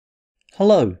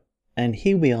Hello, and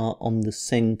here we are on the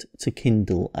Send to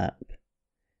Kindle app.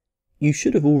 You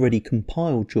should have already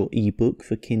compiled your ebook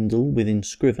for Kindle within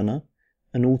Scrivener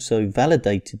and also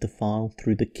validated the file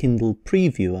through the Kindle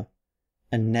Previewer,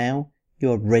 and now you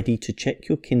are ready to check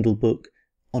your Kindle book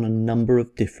on a number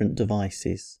of different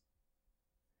devices.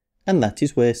 And that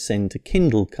is where Send to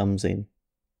Kindle comes in.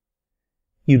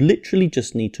 You literally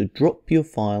just need to drop your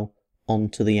file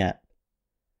onto the app.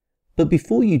 But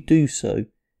before you do so,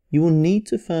 you will need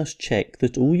to first check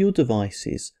that all your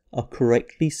devices are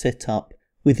correctly set up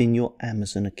within your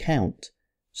Amazon account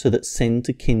so that Send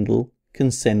to Kindle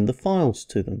can send the files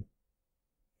to them.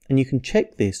 And you can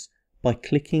check this by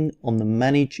clicking on the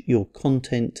Manage Your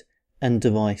Content and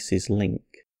Devices link.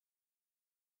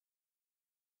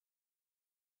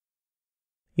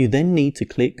 You then need to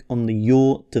click on the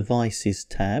Your Devices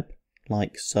tab,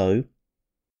 like so,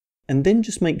 and then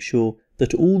just make sure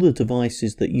that all the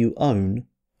devices that you own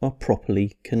are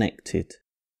properly connected.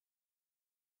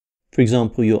 For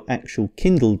example, your actual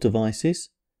Kindle devices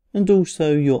and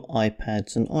also your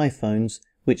iPads and iPhones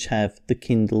which have the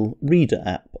Kindle Reader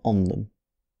app on them.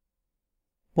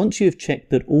 Once you have checked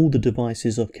that all the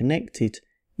devices are connected,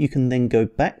 you can then go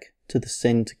back to the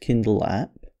Send to Kindle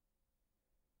app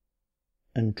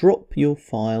and drop your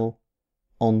file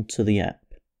onto the app.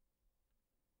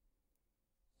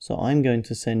 So I'm going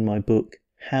to send my book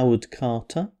Howard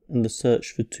Carter and the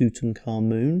Search for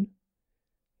Tutankhamun,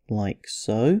 like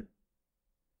so.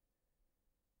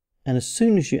 And as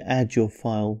soon as you add your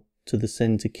file to the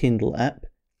Send to Kindle app,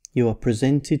 you are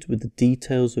presented with the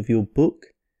details of your book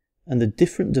and the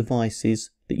different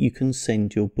devices that you can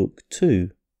send your book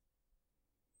to.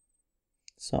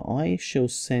 So I shall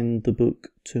send the book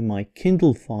to my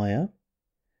Kindle Fire,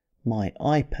 my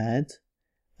iPad,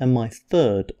 and my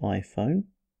third iPhone.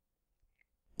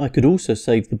 I could also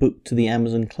save the book to the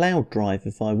Amazon Cloud Drive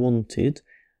if I wanted,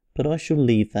 but I shall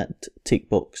leave that tick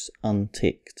box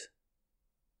unticked.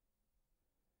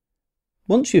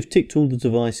 Once you've ticked all the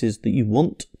devices that you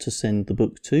want to send the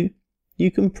book to, you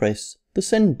can press the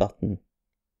Send button.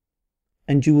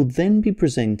 And you will then be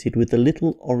presented with a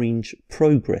little orange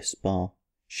progress bar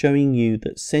showing you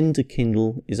that Send to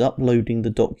Kindle is uploading the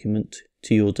document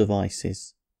to your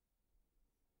devices.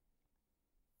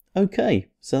 Okay,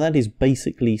 so that is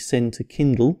basically Send to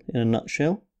Kindle in a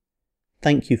nutshell.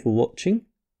 Thank you for watching,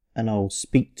 and I will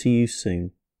speak to you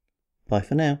soon. Bye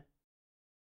for now.